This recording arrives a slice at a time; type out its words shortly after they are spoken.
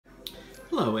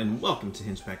Hello and welcome to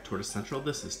Hingeback Tortoise Central.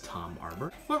 This is Tom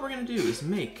Arbor. What we're going to do is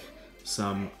make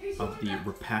some of the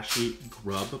Repashy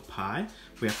Grub Pie.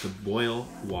 We have to boil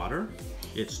water.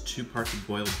 It's 2 parts of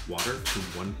boiled water to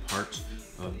 1 part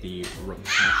of the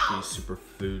Repashy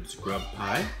Superfoods Grub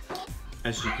Pie.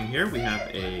 As you can hear, we have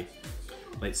a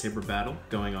lightsaber battle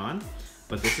going on.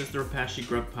 But this is the Repashy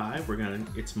Grub Pie.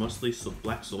 It's mostly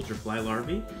black soldier fly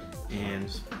larvae,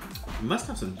 and we must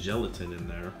have some gelatin in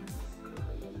there.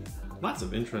 Lots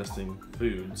of interesting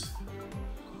foods.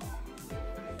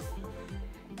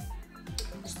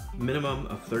 Minimum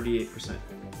of 38%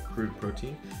 crude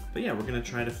protein. But yeah, we're gonna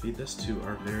try to feed this to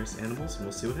our various animals and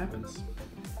we'll see what happens.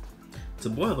 To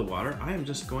boil the water, I am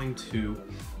just going to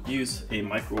use a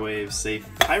microwave safe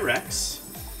Pyrex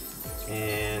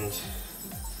and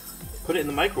put it in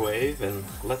the microwave and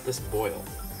let this boil.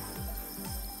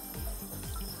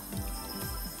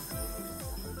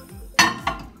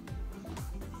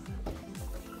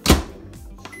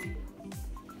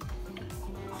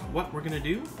 What we're gonna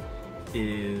do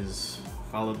is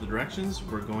follow the directions.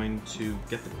 We're going to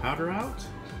get the powder out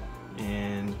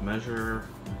and measure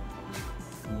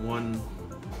 1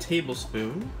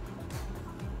 tablespoon.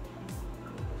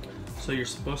 So you're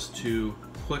supposed to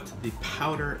put the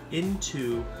powder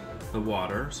into the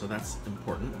water, so that's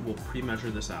important. We'll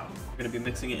pre-measure this out. We're gonna be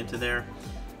mixing it into there,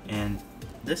 and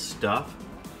this stuff,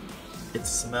 it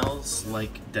smells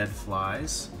like dead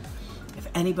flies. If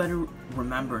anybody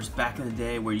remembers back in the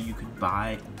day where you could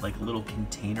buy like a little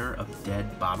container of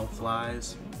dead bottle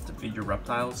flies to feed your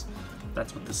reptiles,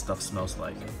 that's what this stuff smells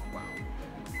like. Wow.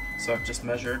 So I've just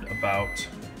measured about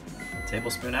a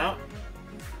tablespoon out.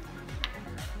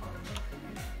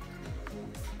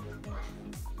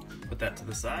 Put that to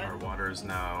the side. Our water is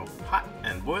now hot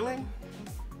and boiling.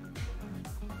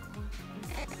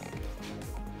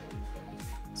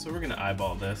 So we're gonna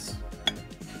eyeball this.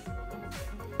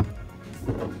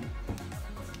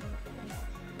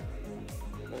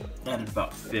 Added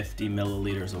about 50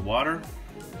 milliliters of water.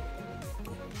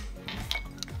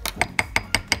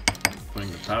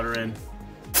 Putting the powder in.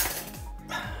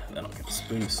 Then I'll get a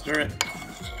spoon to stir it.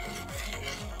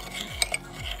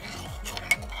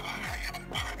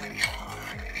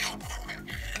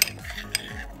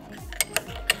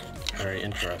 Very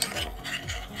interesting.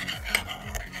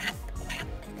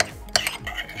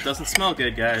 It doesn't smell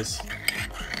good, guys.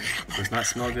 It does not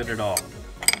smell good at all.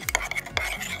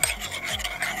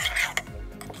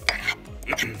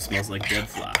 It smells like dead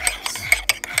flies.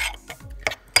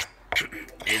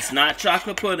 It's not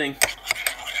chocolate pudding.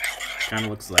 Kind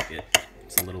of looks like it.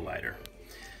 It's a little lighter.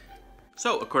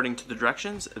 So, according to the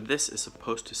directions, this is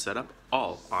supposed to set up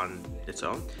all on its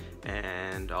own.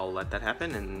 And I'll let that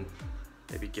happen and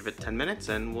maybe give it 10 minutes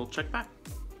and we'll check back.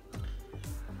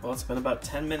 Well, it's been about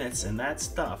 10 minutes and that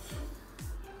stuff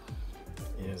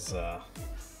is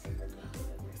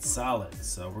it's solid.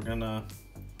 So we're gonna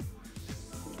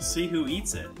see who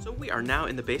eats it. So we are now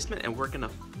in the basement and we're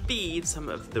gonna feed some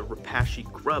of the Repashy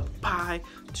Grub Pie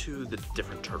to the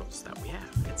different turtles that we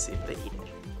have and see if they eat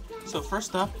it. So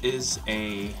first up is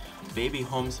a baby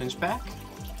Holmes Hingeback.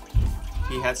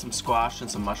 He had some squash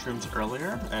and some mushrooms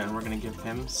earlier, and we're gonna give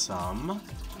him some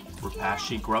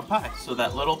Repashy Grub Pie. So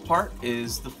that little part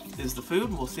is the food,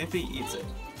 and we'll see if he eats it.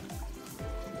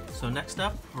 So next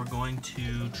up, we're going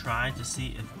to try to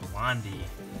see if Blondie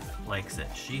likes it.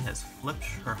 She has flipped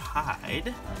her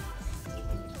hide.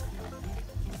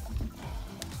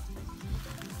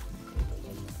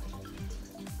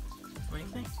 What do you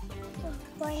think?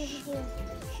 What did you do?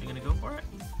 Is she gonna go for it?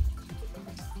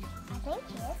 I think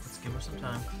yes. Let's give her some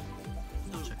time.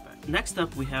 We'll check back. Next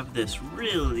up, we have this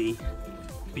really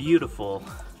beautiful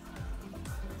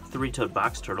 3-toed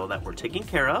box turtle that we're taking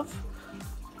care of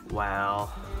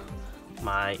while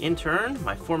my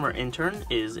former intern,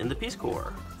 is in the Peace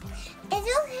Corps. It's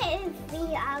okay if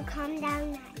we calm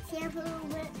down here for a little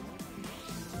bit.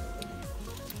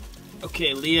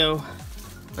 Okay, Leo,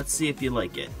 let's see if you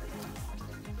like it.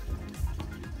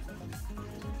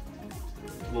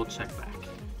 We'll check back.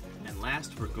 And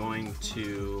last, we're going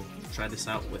to try this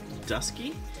out with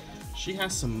Dusky. She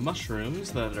has some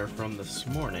mushrooms that are from this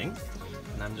morning,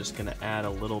 and I'm just gonna add a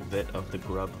little bit of the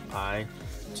grub pie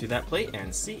to that plate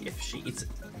and see if she eats it.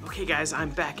 Okay guys, I'm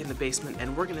back in the basement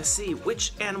and we're gonna see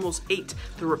which animals ate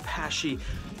the Repashy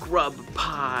Grub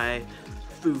Pie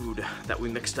food that we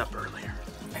mixed up earlier.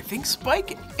 I think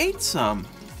Spike ate some.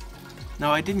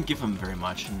 No, I didn't give him very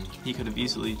much, and he could have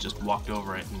easily just walked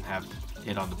over it and have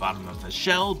it on the bottom of the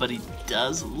shell, but he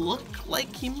does look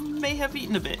like he may have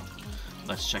eaten a bit.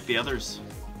 Let's check the others.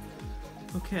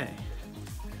 Okay.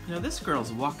 You know, this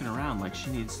girl's walking around like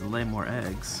she needs to lay more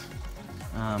eggs.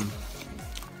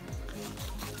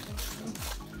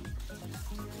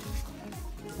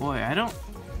 Boy, I don't...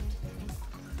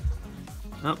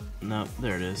 Oh, no,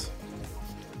 there it is.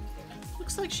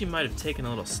 Looks like she might have taken a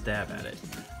little stab at it.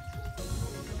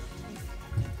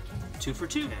 2 for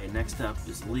 2. Okay, next up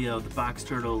is Leo the box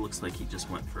turtle. Looks like he just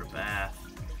went for a bath.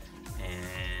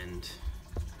 And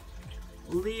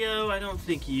Leo, I don't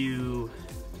think you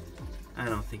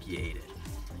ate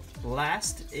it.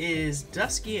 Last is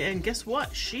Dusky, and guess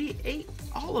what? She ate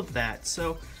all of that.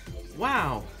 So,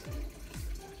 wow.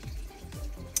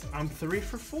 I'm 3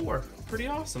 for 4. Pretty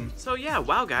awesome. So yeah,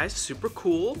 wow guys, super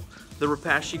cool. The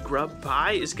Repashy Grub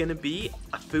Pie is gonna be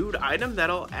a food item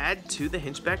that'll add to the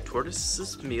Hinchback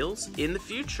Tortoises meals in the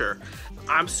future.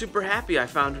 I'm super happy I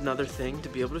found another thing to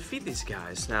be able to feed these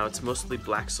guys. Now it's mostly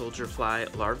black soldier fly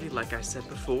larvae like I said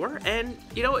before, and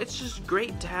you know, it's just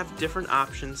great to have different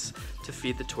options to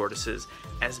feed the tortoises.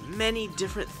 As many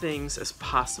different things as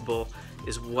possible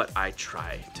is what I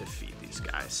try to feed these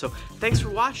guys. So thanks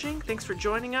for watching, thanks for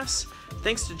joining us.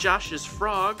 Thanks to Josh's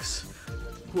Frogs,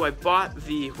 who I bought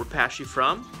the Repashy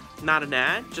from. Not an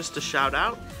ad, just a shout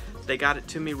out. They got it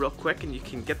to me real quick, and you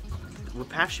can get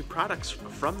Repashy products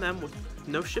from them with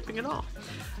no shipping at all.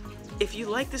 If you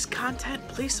like this content,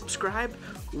 please subscribe.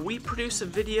 We produce a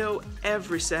video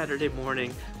every Saturday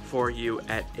morning for you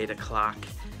at 8 o'clock,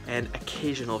 and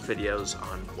occasional videos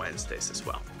on Wednesdays as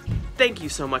well. Thank you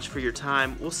so much for your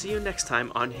time. We'll see you next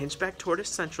time on Hinchback Tortoise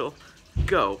Central.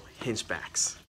 Go Hinchbacks!